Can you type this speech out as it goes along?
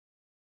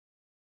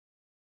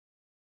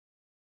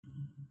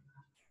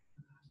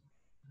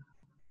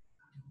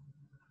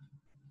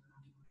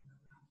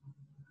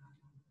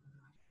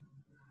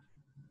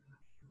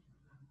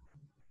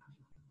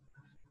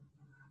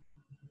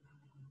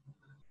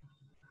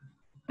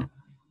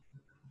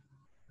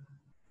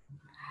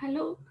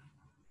Hello,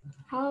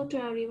 hello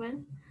to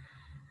everyone.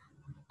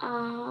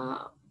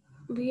 Uh,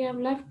 we have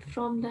left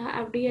from the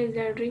FTsz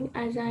gathering.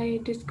 As I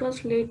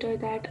discuss later,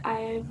 that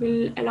I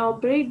will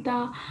elaborate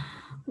the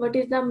what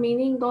is the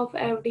meaning of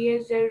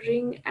FTsz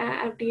gathering,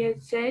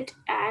 FTsz,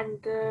 and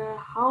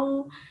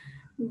how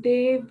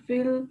they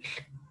will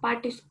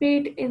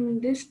participate in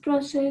this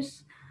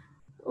process.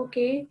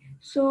 Okay,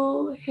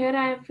 so here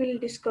I will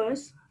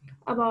discuss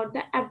about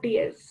the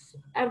FTsz.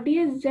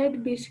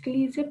 FTsz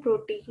basically is a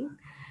protein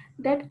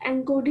that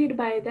encoded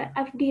by the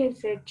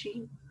FTsz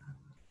gene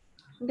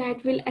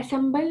that will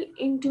assemble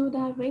into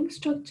the ring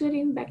structure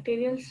in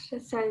bacterial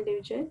cell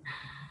division.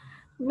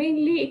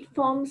 Mainly, it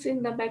forms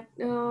in the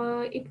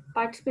it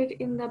participates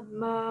in the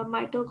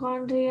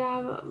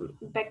mitochondria,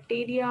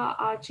 bacteria,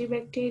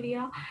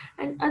 archibacteria,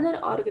 and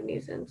other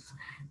organisms.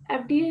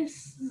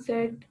 FTsz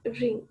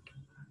ring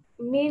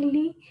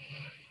mainly.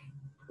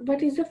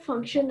 What is the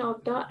function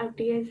of the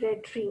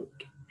FTsz ring?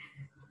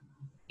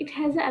 It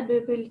has the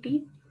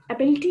ability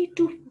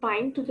to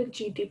bind to the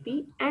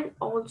GTP and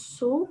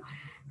also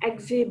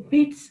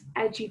exhibits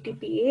a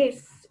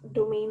GTPase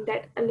domain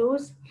that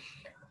allows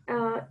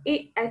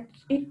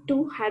it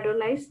to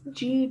hydrolyze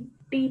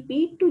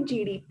GTP to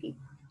GDP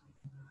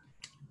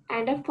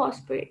and a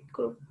phosphate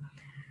group.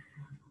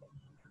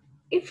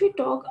 If we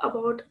talk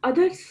about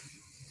others,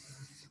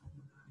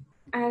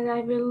 as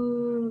I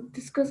will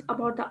discuss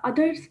about the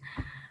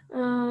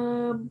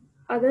uh,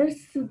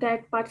 others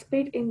that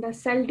participate in the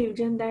cell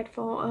division that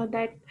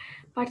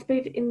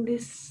participate in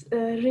this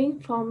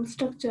ring form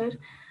structure,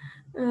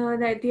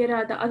 that there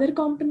are the other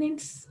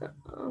components.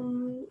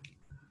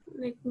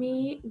 Let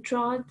me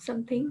draw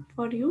something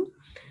for you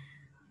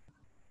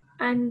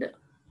and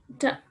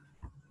t-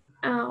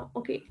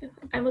 okay,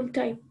 I will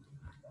type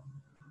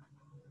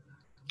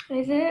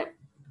as a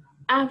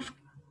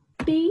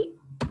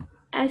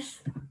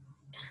FTS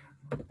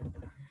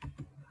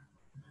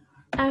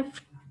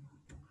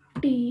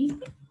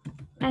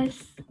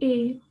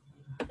FTSA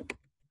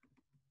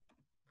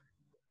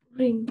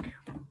ring,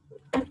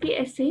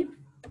 FTSA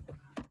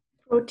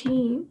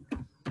protein.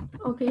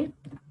 Okay,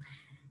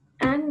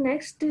 and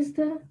next is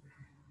the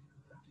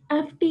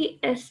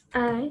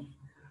FTSI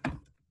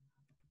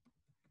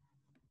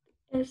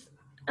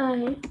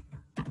SI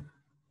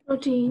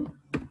protein,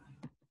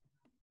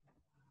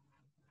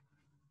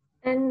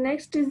 and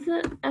next is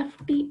the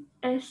FTSK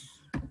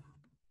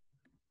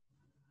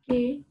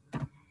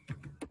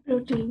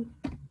protein.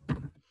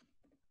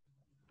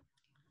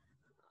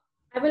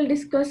 I will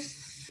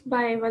discuss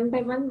by one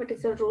what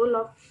is the role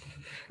of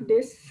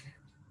this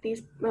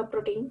these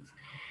proteins.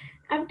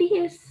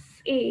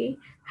 FTSA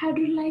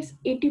hydrolyze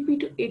ATP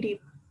to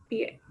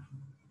ADPI,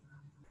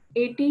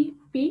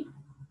 ATP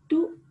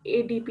to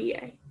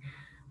ADPI.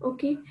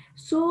 Okay,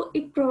 so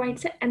it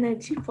provides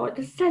energy for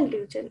the cell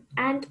division.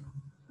 And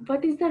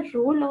what is the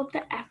role of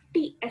the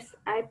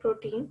FTSI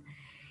protein?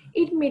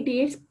 It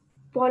mediates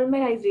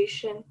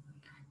polymerization,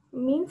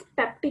 means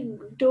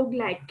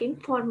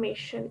peptidoglycan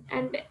formation.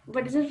 And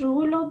what is the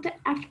role of the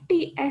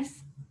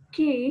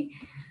FTSK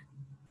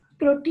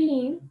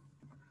protein?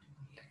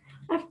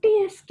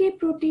 FTSK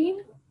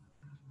protein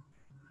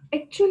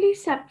actually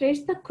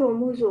separates the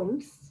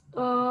chromosomes.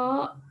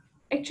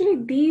 Actually,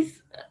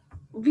 these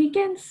we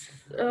can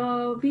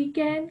we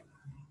can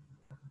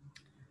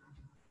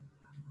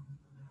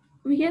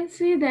we can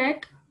say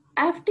that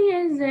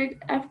FTSZ,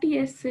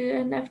 FTSA,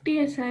 and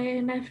FTSI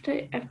and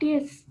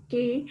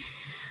FTSK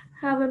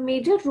have a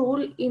major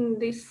role in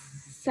this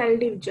cell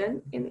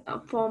division in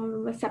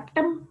form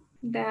septum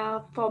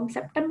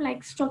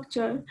like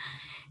structure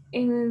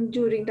in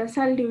during the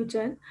cell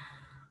division.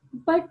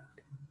 But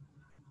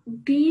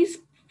these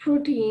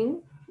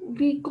protein,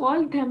 we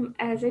call them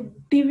as a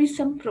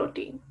division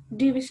protein.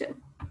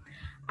 Division.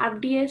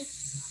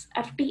 FTSZ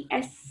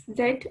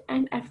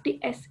and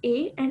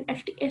FTSA and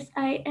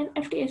FTSI and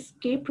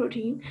FTSK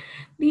protein.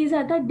 These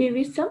are the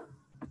division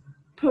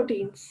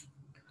proteins.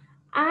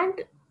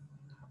 And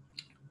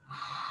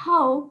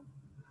how,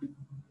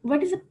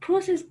 what is the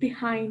process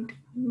behind,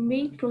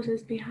 main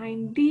process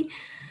behind the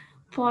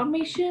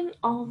formation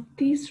of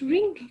this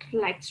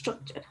ring-like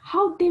structure?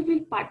 How they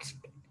will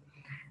participate?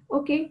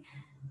 Okay,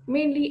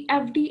 mainly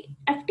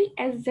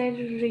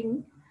FTSZ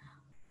ring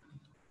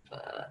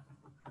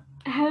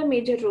have a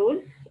major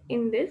role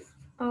in this.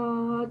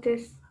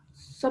 This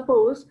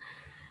suppose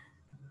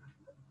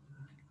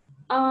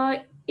uh,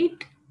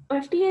 it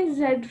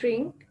FTSZ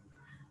ring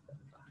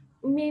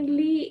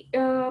mainly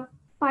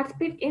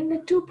participate in the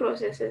two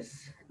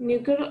processes: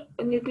 nuclear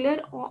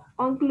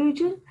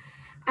onclusion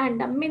and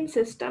the main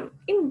system.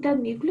 In the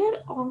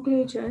nuclear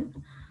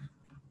onclusion,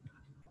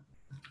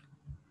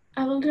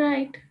 I will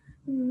write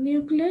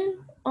nuclear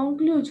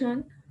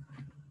onclusion.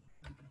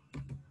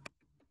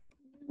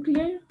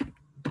 Nuclear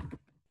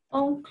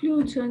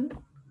onclusion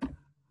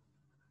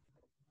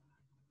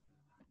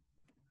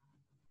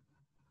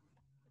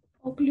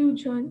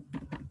occlusion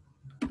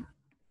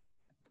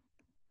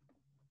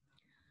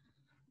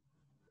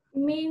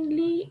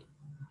mainly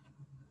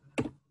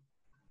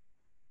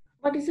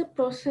what is the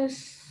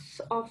process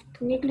of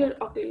nuclear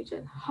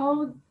occlusion,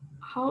 how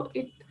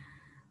it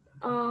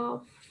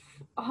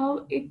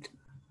how it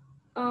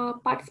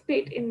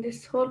participate in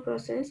this whole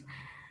process.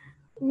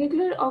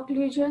 Nuclear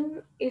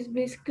occlusion is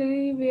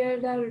basically where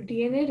the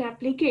DNA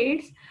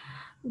replicates.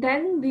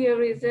 Then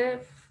there is a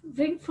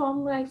ring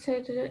form like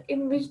structure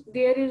in which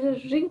there is a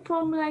ring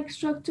form like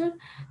structure.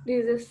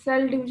 There is a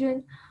cell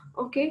division.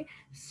 Okay,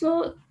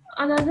 so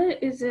another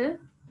is a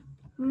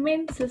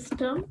main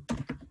system.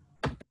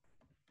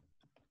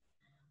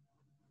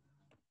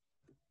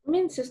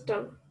 Main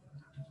system.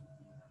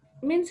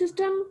 Main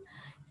system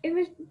in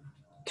which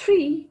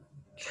three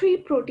three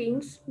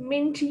proteins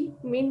min G,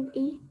 min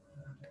E,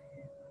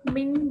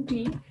 min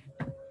D,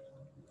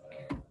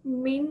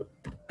 min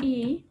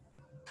E,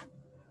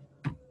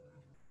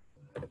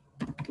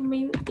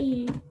 min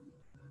E,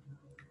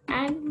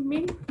 and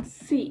min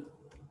C.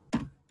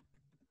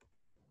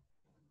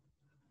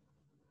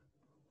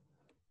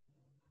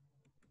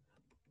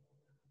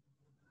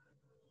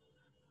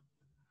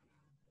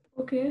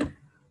 Okay,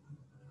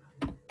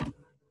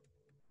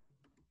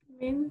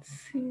 min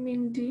C,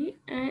 min D,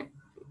 and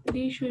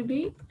D should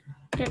be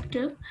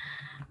capital.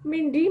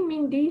 Min D,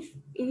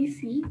 E,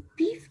 C.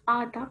 These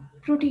are the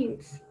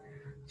proteins,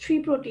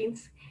 three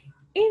proteins,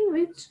 in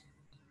which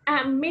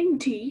min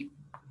D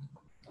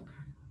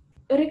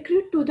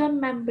recruit to the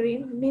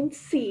membrane min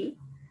C,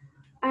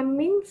 and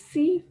min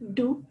C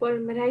do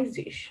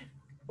polymerization.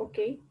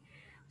 Okay,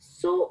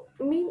 so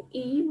min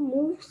E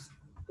moves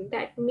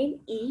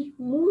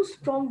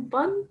from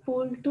one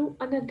pole to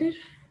another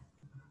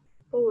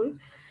pole.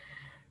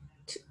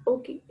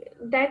 Okay,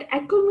 that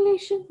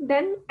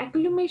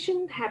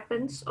accumulation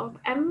happens of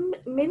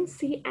min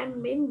C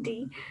and min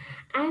D,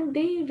 and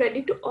they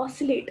ready to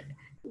oscillate.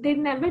 They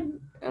never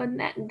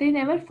they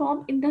never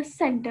form in the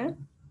center.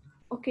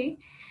 Okay,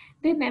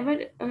 they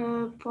never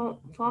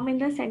form in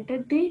the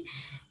center. They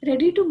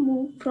ready to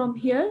move from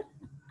here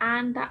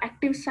and the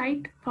active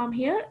site from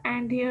here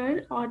and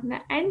here on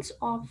the ends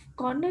of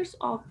corners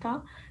of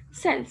the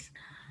cells,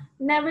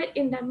 never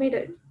in the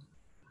middle.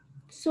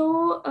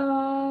 So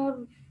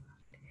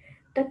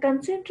the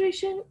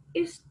concentration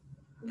is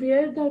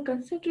where the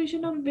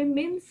concentration of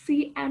min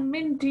C and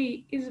min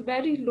D is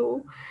very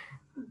low.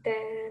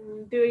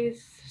 Then there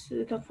is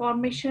the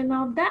formation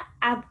of the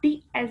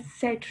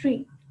FTsz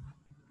ring.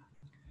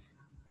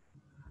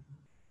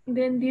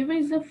 Then there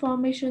is the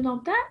formation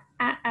of the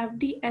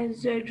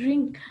FTsz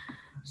ring.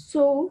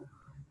 So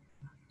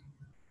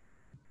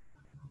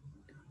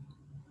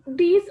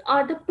these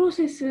are the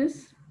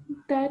processes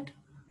that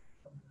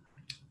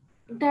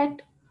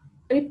that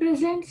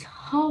represents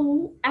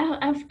how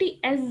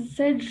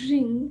FTsz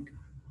ring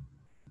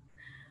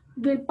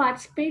will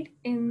participate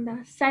in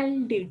the cell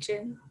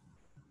division.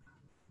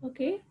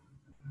 Okay,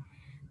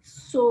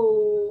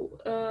 so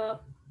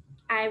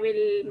I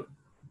will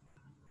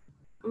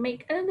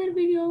make another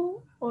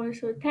video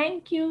also.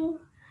 Thank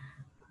you.